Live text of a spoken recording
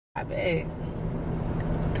I bet.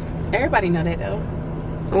 Everybody know that though.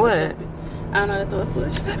 What? I don't know how to throw a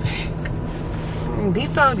push.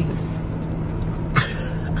 Deep throaty.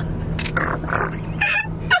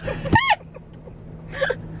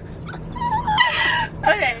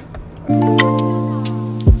 Okay.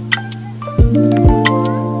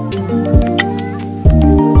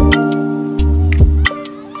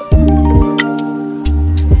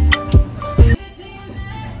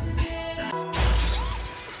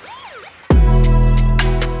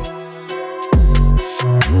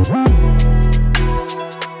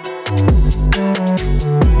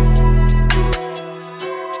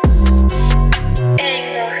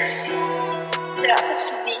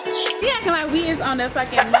 On a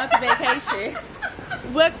fucking month vacation.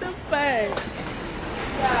 What the fuck?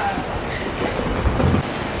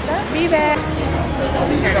 Be back.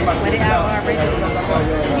 What it out already?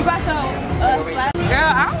 You brought your slide?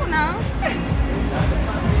 Girl, I don't know.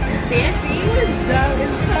 Fancy.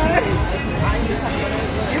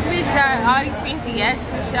 This bitch got all these fancy X's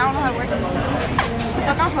and shit. I don't know how to work it.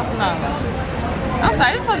 Fuck, I'm supposed to know. I'm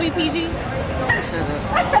sorry, it's supposed to be PG. Shut up.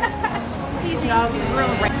 PG.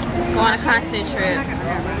 Go on a content trip.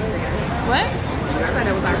 What? I thought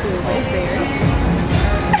that was our food right there.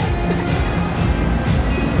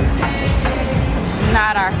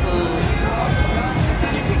 Not our food.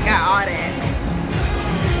 Got all that.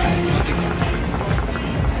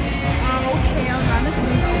 Okay, I'm not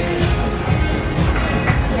listening.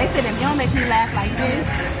 They said if you don't make me laugh like this.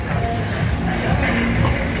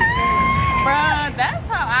 Bruh, that's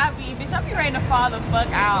how I be. Bitch, I be ready to fall the fuck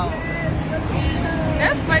out.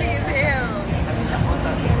 That's funny as hell.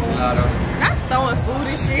 Not throwing food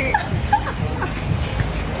and shit.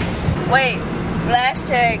 Wait, last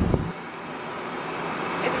check.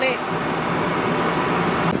 It's lit.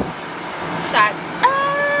 Shots.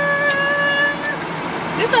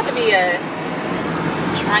 This has to be a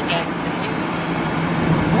drunk accident.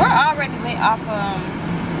 We're already lit off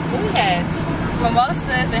We had 2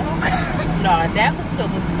 mimosas and hookah. No, that hookah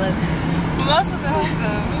was busting. Mimosas and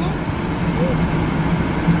hookah.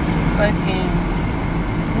 Fucking.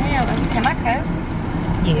 Damn, can I cuss?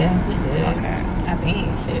 Yeah, we did. Okay. I think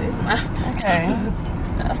shit is my. Okay.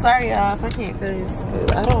 Sorry, y'all, if I can't cuss.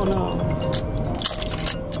 I don't know.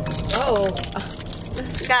 Oh.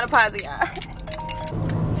 Gotta pause it, y'all.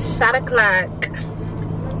 Shot o'clock.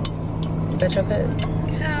 That's your cut?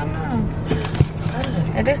 Hell no.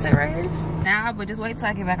 And this it right here? Nah, but just wait till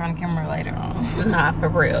I get back on the camera later on. Nah, for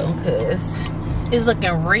real, cause it's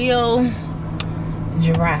looking real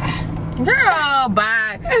dry. Girl,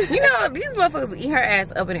 bye. You know, these motherfuckers eat her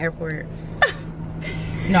ass up in the airport.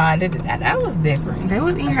 No, I didn't. That was different. They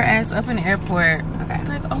was eating her ass up in the airport. Okay.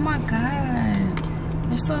 Like, oh my God.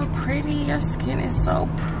 You're so pretty. Your skin is so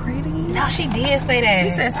pretty. No, she did say that. She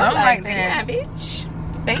said something like that. Yeah, bitch.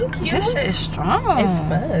 Thank you. This shit is strong. It's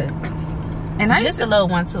fuck. And I just a little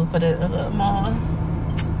one too for the little mall.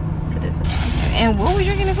 For this one. And what we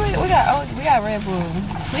drinking this with? We got Red Bull.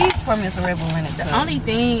 Please pour me some Red Bull in it though. The only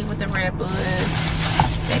thing with the Red Bull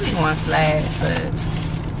is they be going flat, but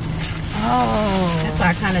that's why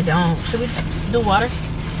I kind of don't. Should we do water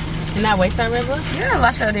and not waste our Red Bull? You don't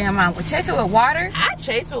wash your damn mouth. Chase it with water. I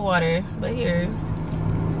chase with water, but here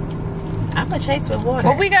I'm gonna chase with water.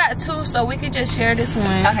 Well, we got 2, so we could just share this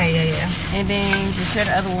one. Okay, yeah. And then just share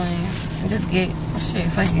the other one and just get shit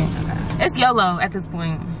fucking. Okay. It's YOLO at this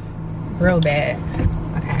point. Real bad.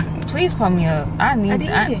 Okay. Please pump me up.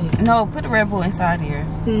 No, put the Red Bull inside here.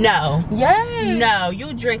 No. Yay. No,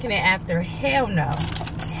 you drinking it after. Hell no.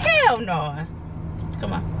 Hell no.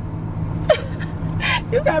 Come on.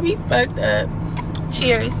 You got me fucked up.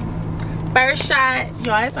 Cheers. First shot.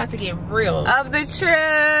 Y'all, it's about to get real. Of the trip. It's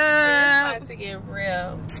about to get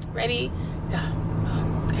real. Ready? Go.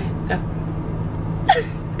 Okay, go.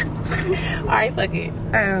 Alright, fuck it.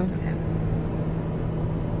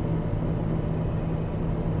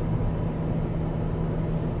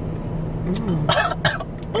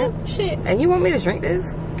 Oh shit! And you want me to drink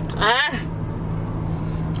this?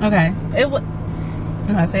 Okay. It was.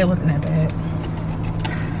 No, I say it wasn't that bad.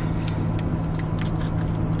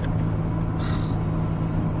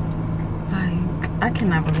 Like, I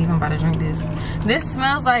cannot believe I'm about to drink this. This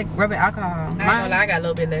smells like rubbing alcohol. I ain't gonna lie, I got a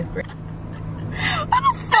little bit left. What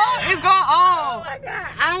the fuck is going on? Oh my god!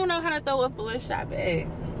 I don't know how to throw a full shot back.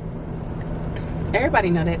 Everybody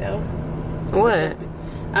know that though. What?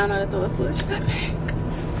 I don't know how to throw a full shot back.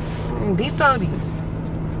 Deep throaty.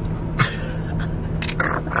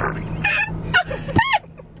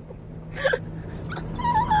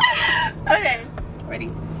 Okay, ready?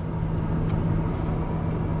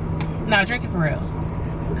 Nah, drink it for real.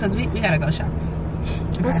 Cause we gotta go shopping.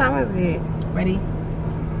 What time is it? Ready?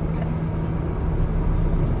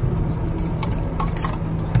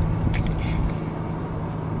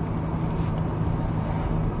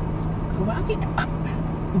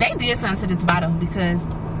 They did something to this bottle because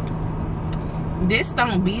this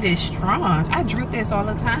don't be this strong. I drink this all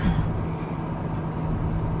the time.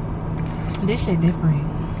 This shit different.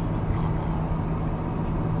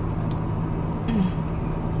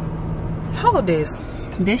 Hold this.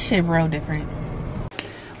 This shit real different.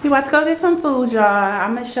 We about to go get some food, y'all.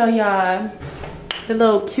 I'm gonna show y'all the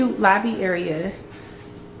little cute lobby area.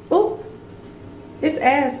 Oh, it's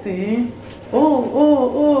assing. Oh,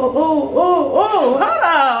 hold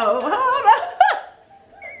on.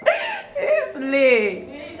 It's lit.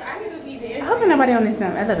 I hope nobody on this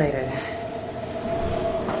elevator.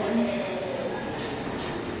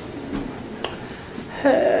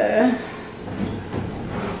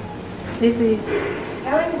 This is,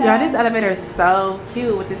 y'all, this elevator is so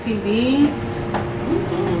cute with the TV.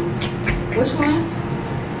 Which one?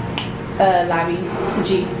 Lobby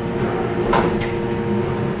G.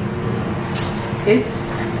 It's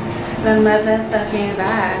the motherfucking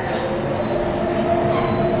vibe.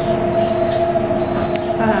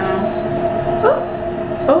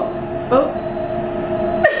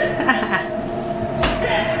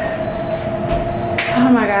 Oh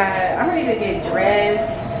my god, I'm ready to get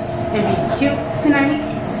dressed and be cute tonight.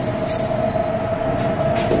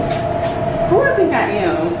 Who I think I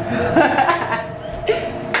am?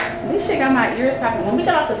 This shit got my ears popping. When we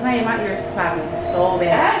got off the plane, my ears was popping so bad.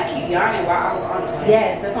 I had to keep yawning while I was on the plane.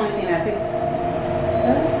 Yes, that's the only thing I picked.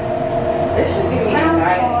 This should give me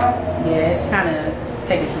anxiety. Yeah, it's kind of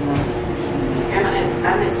taking too long.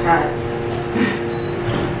 And it's hot.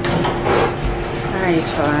 Alright,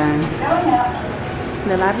 Sean.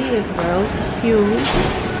 The lobby is real cute.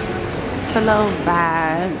 It's a little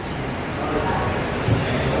vibe.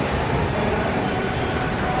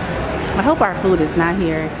 I hope our food is not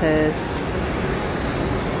here because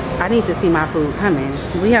I need to see my food coming.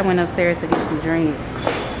 We have went upstairs to get some drinks.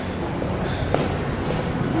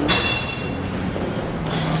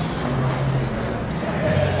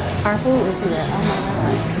 Our food is here. Oh my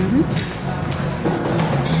god.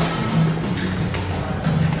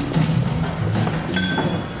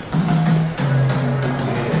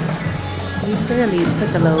 We clearly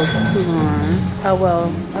took a little too long. Oh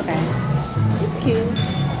well, okay. It's cute.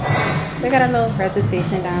 They got a little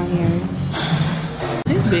presentation down here.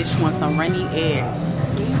 This bitch wants some runny air.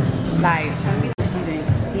 Like, at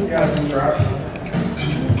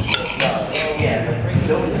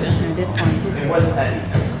this point, it wasn't that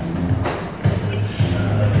easy.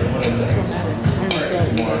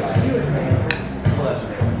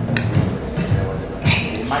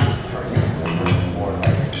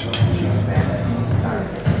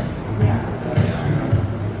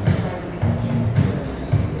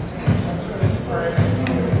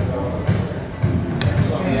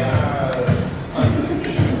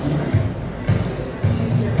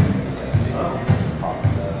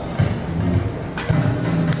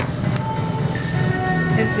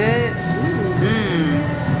 It's good.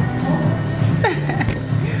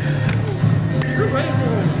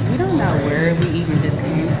 We don't know where we even just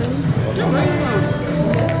came to.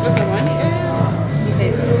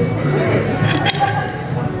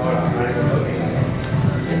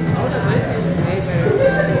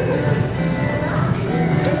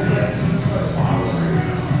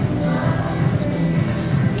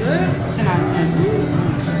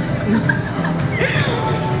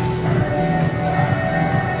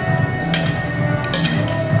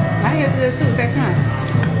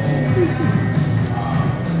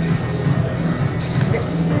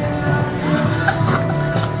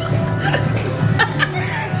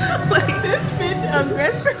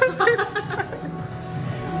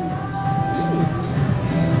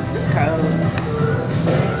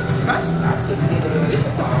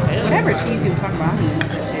 Whatever cheese you talking about, I mean,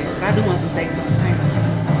 shit. I do want some steak.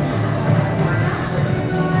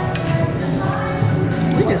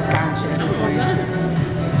 We just buying shit.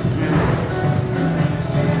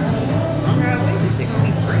 This shit gonna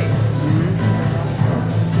be great.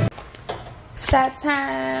 That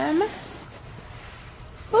time.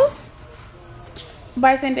 Woo.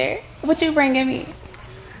 Bartender, what you bringing me?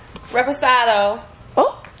 Reposado.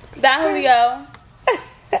 Oh. Don Julio.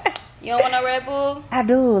 You don't want no Red Bull? I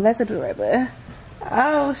do. Let's do Red Bull.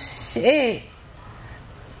 Oh shit.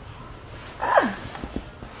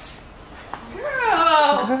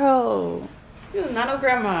 Girl. You not no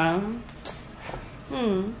grandma.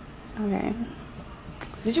 Okay.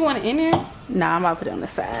 Did you want it in there? Nah, I'm about to put it on the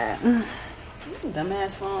side.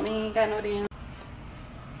 Dumbass phone. He ain't got no damn.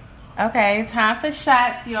 Okay, time for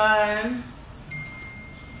shots, y'all.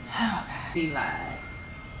 Oh, God. Be live.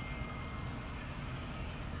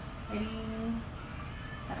 Ready?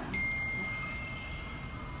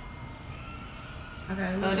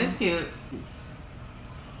 Okay. Oh, this cute.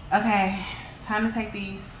 Okay, time to take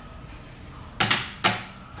these.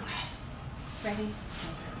 Okay. Ready?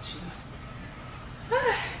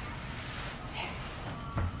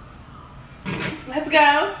 Let's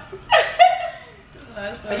go.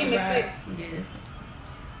 Oh, you mix it? Yes.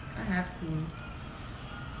 I have to.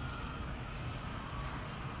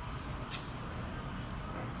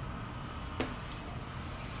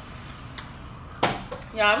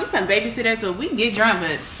 Y'all, we some babysitters, but we get drunk,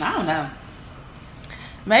 but I don't know.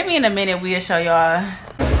 Maybe in a minute we'll show y'all.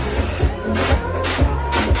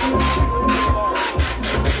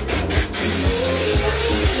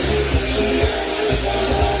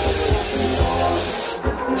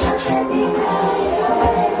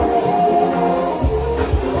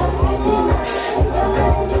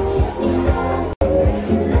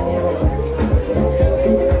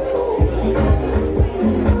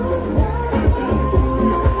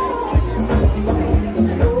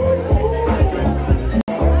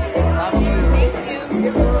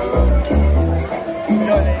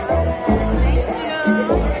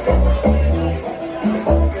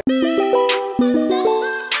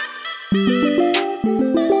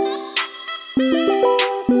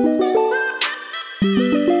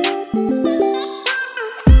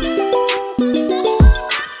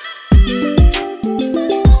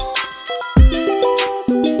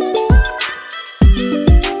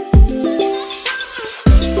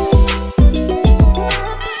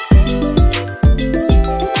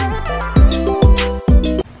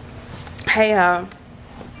 Hey y'all,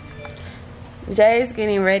 Jay's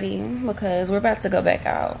getting ready because we're about to go back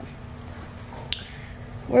out.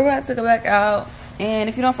 And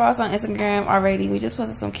if you don't follow us on Instagram already, we just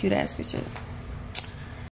posted some cute ass pictures.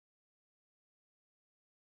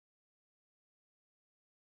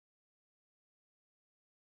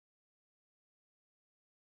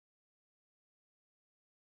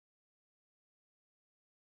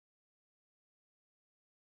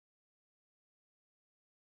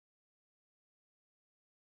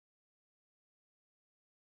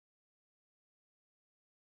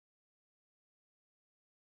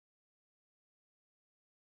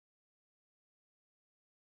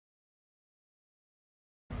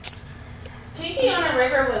 KiKi on the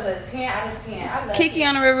River was a 10 out of 10. I love KiKi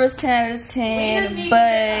on the River was 10 out of 10,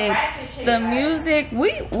 but the music,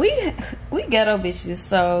 we ghetto bitches,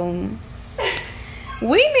 so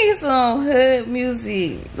we need some hood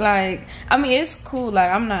music. Like, I mean, it's cool.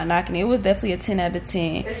 Like, I'm not knocking it. It was definitely a 10 out of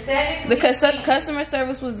 10. Because customer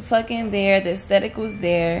service was fucking there. The aesthetic was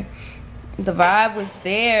there. The vibe was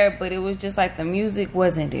there, but it was just like the music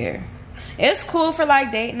wasn't there. It's cool for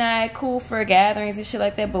like date night, cool for gatherings and shit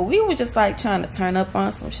like that, but we were just like trying to turn up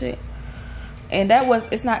on some shit. And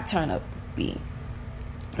it's not turn up B.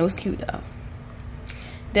 It was cute though.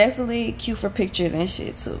 Definitely cute for pictures and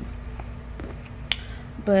shit too.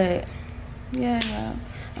 But yeah,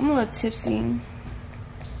 I'm a little tipsy.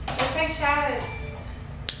 Let's take shots.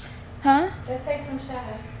 Huh? Let's take some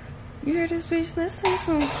shots. You heard this bitch? Let's take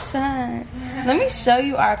some shots. Let me show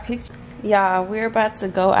you our picture. Y'all, we're about to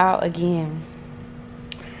go out again.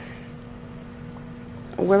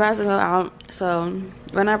 We're about to go out, so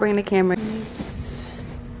we're not bringing the camera.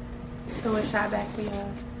 Throw a shot back for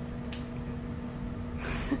y'all.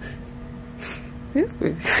 This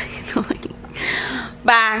bitch annoying.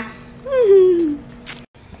 Bye.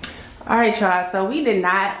 Alright, y'all, so we did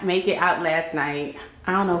not make it out last night.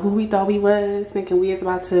 I don't know who we thought we was, thinking we was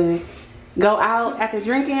about to go out after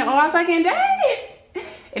drinking all fucking day.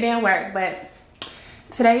 It didn't work, but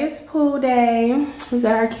today is pool day. We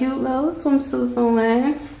got our cute little swimsuits on.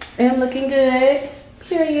 And looking good,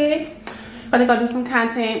 period. About to go do some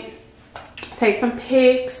content, take some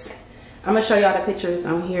pics. I'm gonna show y'all the pictures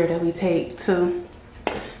on here that we take too.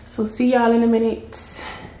 So see y'all in a minute.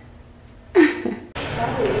 Damn,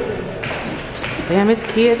 it's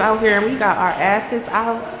kids out here and we got our asses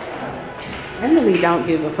out. I really don't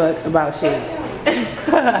give a fuck about shit.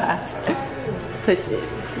 Push it.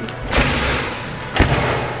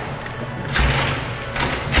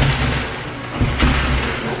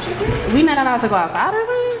 We not allowed to go outside or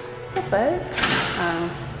something? What the fuck?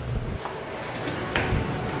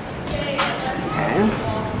 Okay.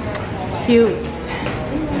 Cute.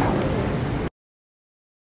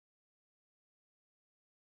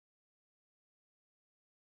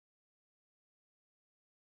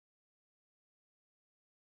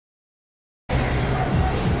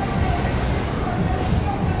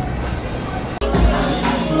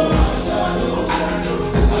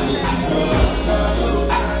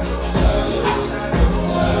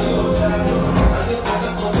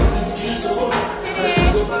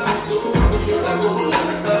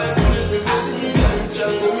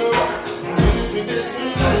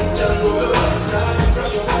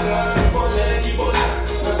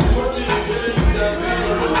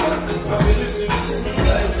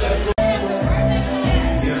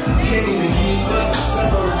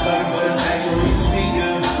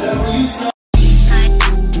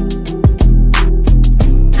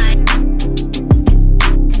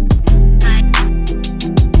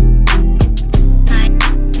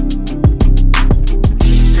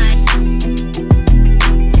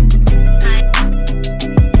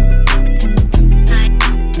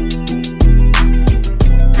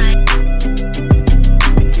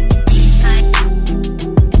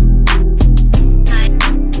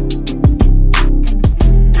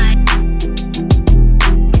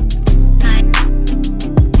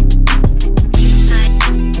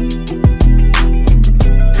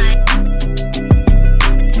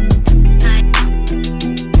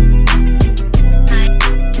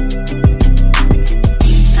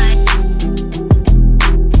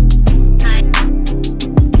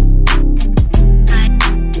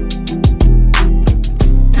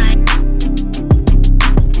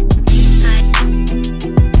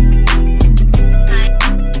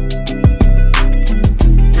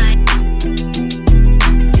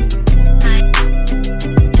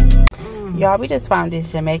 Y'all, we just found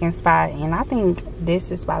this Jamaican spot, and I think this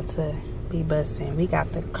is about to be busting. We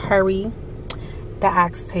got the curry, the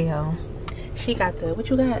oxtail. She got the, what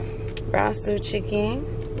you got? Brown stew chicken.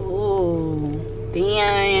 Ooh,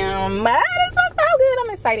 damn. Man, this looks so good. I'm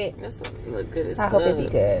excited. This look good as I hope it be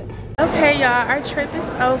good. Okay, y'all, our trip is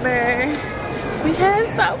over. We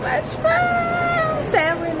had so much fun.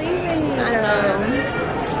 Sad we're leaving.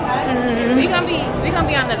 We gonna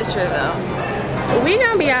be on another trip though. We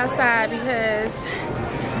gonna be outside because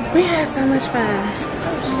we had so much fun.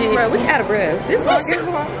 Oh shit. Bro, we out of breath. This longest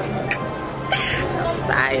one. I'm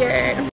tired.